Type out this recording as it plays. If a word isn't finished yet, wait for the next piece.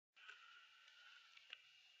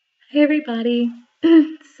Hey everybody.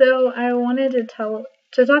 So I wanted to talk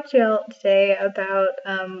to y'all today about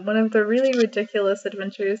one of the really ridiculous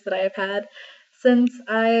adventures that I have had since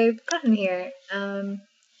I've gotten here.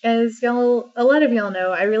 As a lot of y'all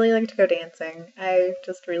know, I really like to go dancing. I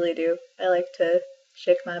just really do. I like to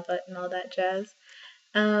shake my butt and all that jazz.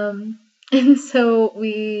 Um, and so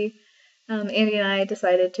Andy and I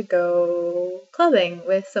decided to go clubbing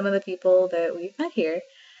with some of the people that we've met here.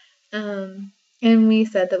 Um, and we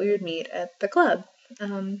said that we would meet at the club,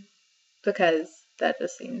 um, because that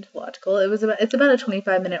just seemed logical. It's about a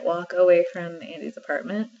 25-minute walk away from Andy's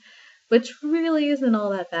apartment, which really isn't all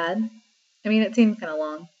that bad. I mean, it seemed kind of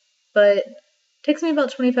long, but it takes me about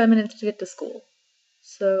 25 minutes to get to school.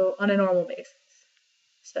 So, on a normal basis.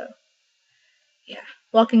 So, yeah,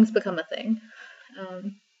 walking's become a thing.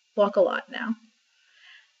 Um, walk a lot now.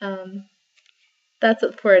 Um, that's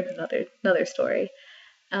for another story.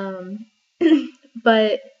 Um,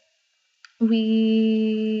 but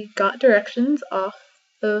we got directions off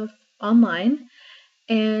of online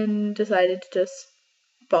and decided to just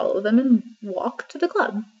follow them and walk to the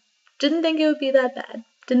club. Didn't think it would be that bad.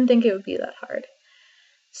 Didn't think it would be that hard.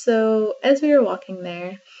 So, as we were walking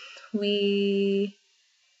there, we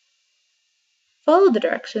followed the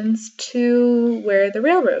directions to where the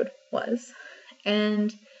railroad was.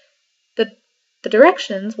 And the, the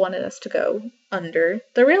directions wanted us to go under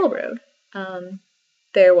the railroad. Um,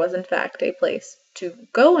 there was, in fact, a place to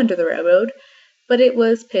go under the railroad, but it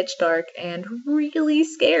was pitch dark and really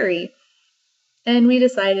scary. And we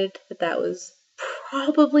decided that that was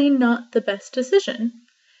probably not the best decision.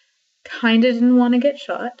 Kinda didn't want to get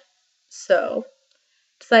shot, so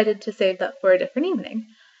decided to save that for a different evening.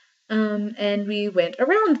 And we went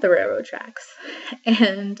around the railroad tracks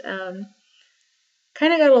and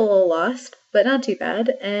kind of got a little lost, but not too bad.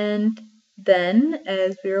 And then,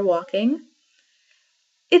 as we were walking,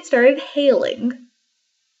 it started hailing.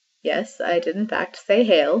 Yes, I did in fact say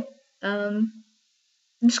hail. Um,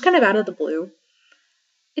 just kind of out of the blue.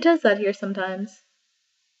 It does that here sometimes.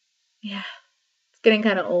 Yeah, it's getting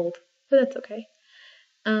kind of old, but that's okay.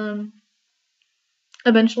 Um,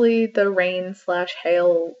 Eventually the rain slash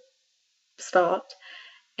hail stopped,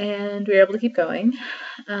 and we were able to keep going.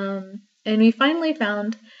 And we finally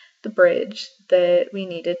found the bridge that we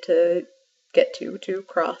needed to get to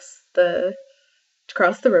cross the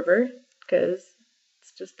river, because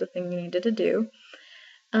it's just a thing you needed to do.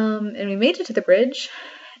 And we made it to the bridge,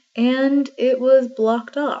 and it was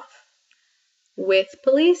blocked off with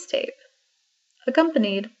police tape,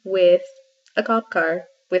 accompanied with a cop car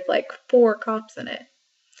with like 4 cops in it.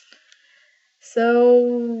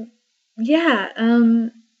 So, yeah,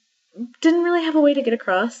 didn't really have a way to get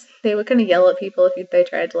across. They would kind of yell at people if they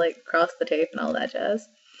tried to like cross the tape and all that jazz.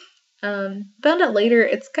 Found out later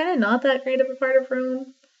it's kind of not that great of a part of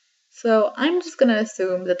Rome, so I'm just gonna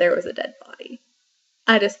assume that there was a dead body.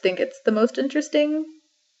 I just think it's the most interesting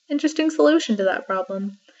solution to that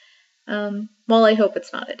problem. While I hope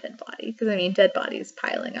it's not a dead body, because I mean, dead bodies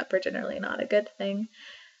piling up are generally not a good thing.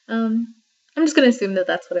 I'm just gonna assume that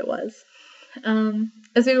that's what it was.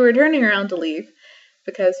 As we were turning around to leave,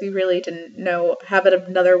 because we really didn't have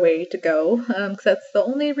another way to go, because that's the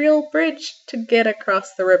only real bridge to get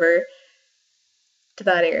across the river to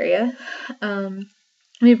that area.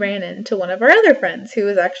 We ran into one of our other friends who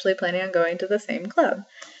was actually planning on going to the same club.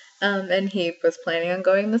 And he was planning on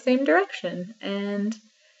going the same direction. And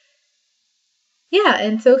yeah,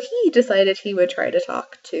 and so he decided he would try to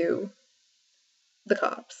talk to the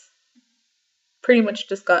cops. Pretty much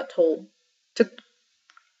just got told to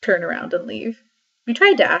turn around and leave. We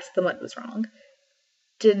tried to ask them what was wrong.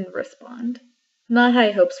 Didn't respond. Not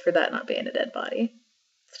high hopes for that not being a dead body.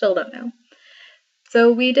 Still don't know.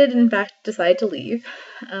 So we did, in fact, decide to leave.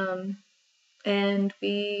 And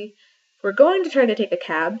we were going to try to take a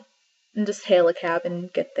cab and just hail a cab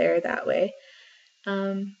and get there that way.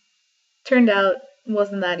 Turned out it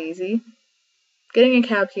wasn't that easy. Getting a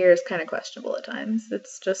cab here is kind of questionable at times.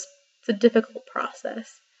 It's a difficult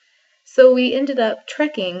process. So we ended up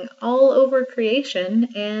trekking all over creation,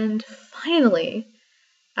 and finally,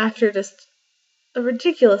 after just a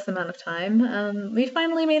ridiculous amount of time, we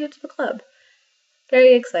finally made it to the club.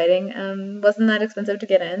 Very exciting. Wasn't that expensive to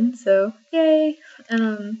get in, so yay.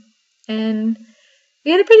 And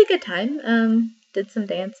we had a pretty good time. Did some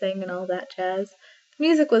dancing and all that jazz. The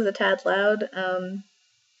music was a tad loud.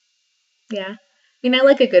 Yeah. I mean, I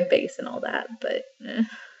like a good bass and all that, but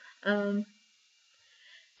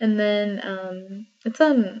and then it's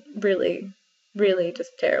really, really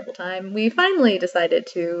just terrible time. We finally decided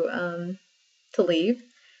to leave.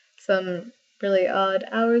 Some really odd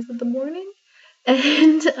hours of the morning.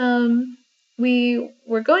 And we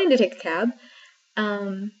were going to take a cab,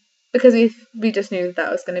 because we just knew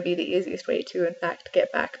that was going to be the easiest way to, in fact,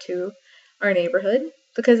 get back to our neighborhood,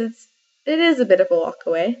 because it is a bit of a walk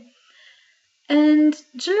away. And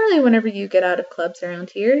generally, whenever you get out of clubs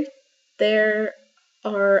around here, there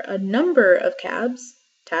are a number of cabs,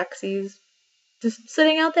 taxis, just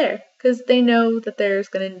sitting out there because they know that there's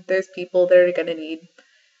people that are gonna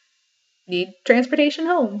need transportation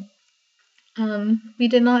home. We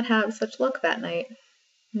did not have such luck that night.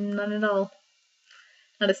 None at all.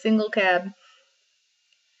 Not a single cab.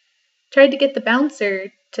 Tried to get the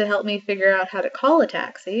bouncer to help me figure out how to call a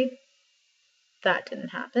taxi. That didn't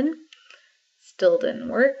happen. Still didn't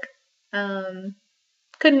work.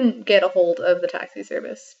 Couldn't get a hold of the taxi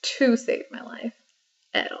service to save my life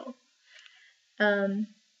at all.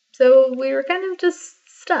 So we were kind of just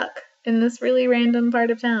stuck in this really random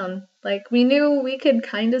part of town. Like, we knew we could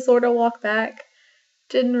kind of sort of walk back.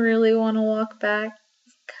 Didn't really want to walk back.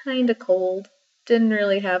 It's kind of cold. Didn't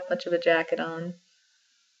really have much of a jacket on.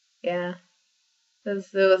 Yeah. It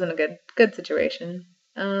wasn't a good situation.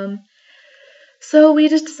 So we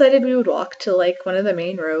just decided we would walk to, like, one of the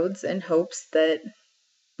main roads in hopes that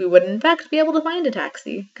we would in fact be able to find a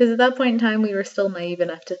taxi. Because at that point in time, we were still naive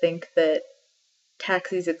enough to think that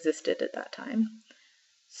taxis existed at that time.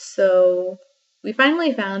 So we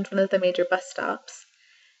finally found one of the major bus stops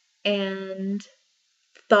and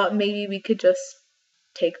thought maybe we could just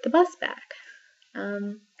take the bus back.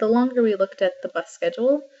 The longer we looked at the bus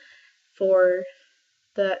schedule for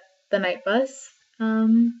the night bus,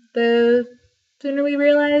 the sooner we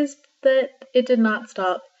realized that it did not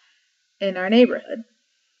stop in our neighborhood.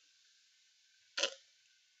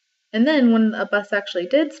 And then when a bus actually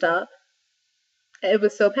did stop, it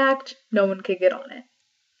was so packed, no one could get on it.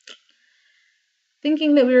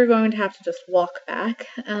 Thinking that we were going to have to just walk back,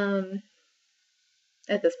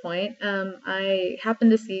 at this point, I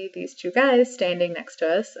happened to see these two guys standing next to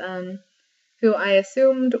us, who I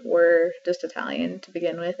assumed were just Italian to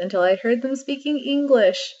begin with, until I heard them speaking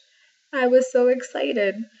English. I was so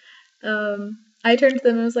excited. I turned to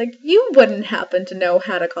them and was like, "You wouldn't happen to know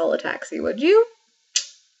how to call a taxi, would you?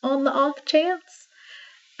 On the off chance?"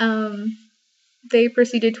 They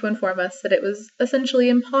proceeded to inform us that it was essentially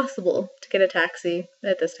impossible to get a taxi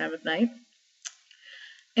at this time of night.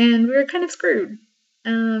 And we were kind of screwed.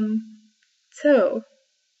 So,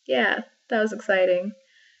 yeah, that was exciting.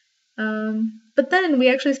 But then we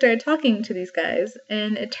actually started talking to these guys,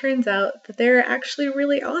 and it turns out that they're actually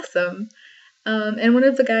really awesome. And one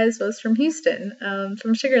of the guys was from Houston,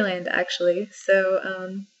 from Sugarland, actually.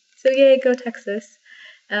 So yay, go Texas.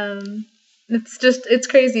 It's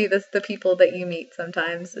crazy, the people that you meet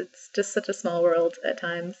sometimes. It's just such a small world at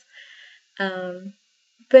times.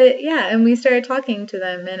 But yeah, and we started talking to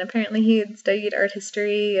them, and apparently he had studied art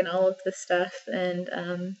history and all of this stuff,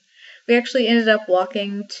 and we actually ended up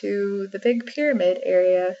walking to the Big Pyramid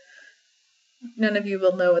area. None of you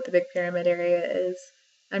will know what the Big Pyramid area is.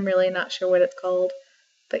 I'm really not sure what it's called.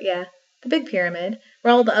 But yeah, the Big Pyramid,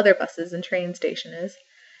 where all the other buses and train station is,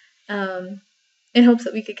 in hopes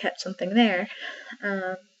that we could catch something there.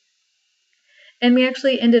 And we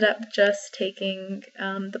actually ended up just taking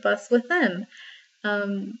the bus with them.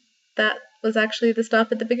 That was actually the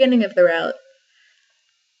stop at the beginning of the route.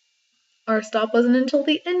 Our stop wasn't until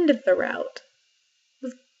the end of the route.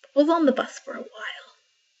 Was on the bus for a while.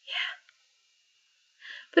 Yeah.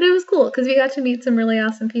 But it was cool because we got to meet some really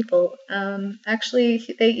awesome people. Actually,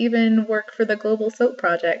 they even work for the Global Soap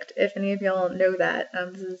Project, if any of y'all know that.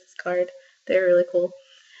 This is this card. They're really cool.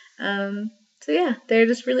 So yeah, they're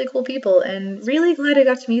just really cool people, and really glad I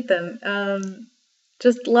got to meet them.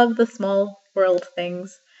 Just love the small world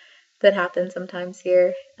things that happen sometimes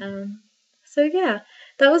here. So yeah,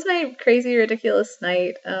 that was my crazy, ridiculous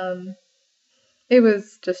night. It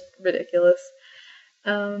was just ridiculous.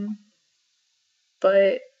 But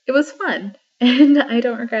it was fun, and I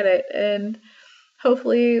don't regret it, and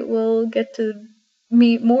hopefully we'll get to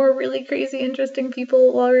meet more really crazy, interesting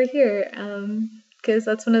people while we're here, because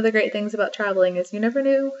that's one of the great things about traveling is you never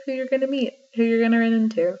know who you're going to meet, who you're going to run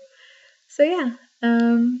into. So yeah,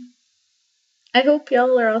 I hope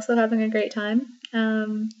y'all are also having a great time.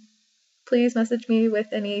 Please message me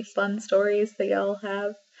with any fun stories that y'all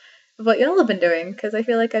have of what y'all have been doing, because I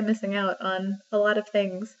feel like I'm missing out on a lot of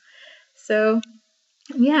things. So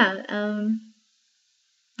yeah,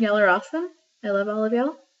 y'all are awesome. I love all of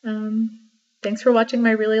y'all. Thanks for watching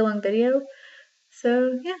my really long video.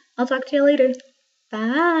 So yeah, I'll talk to you later.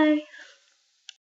 Bye!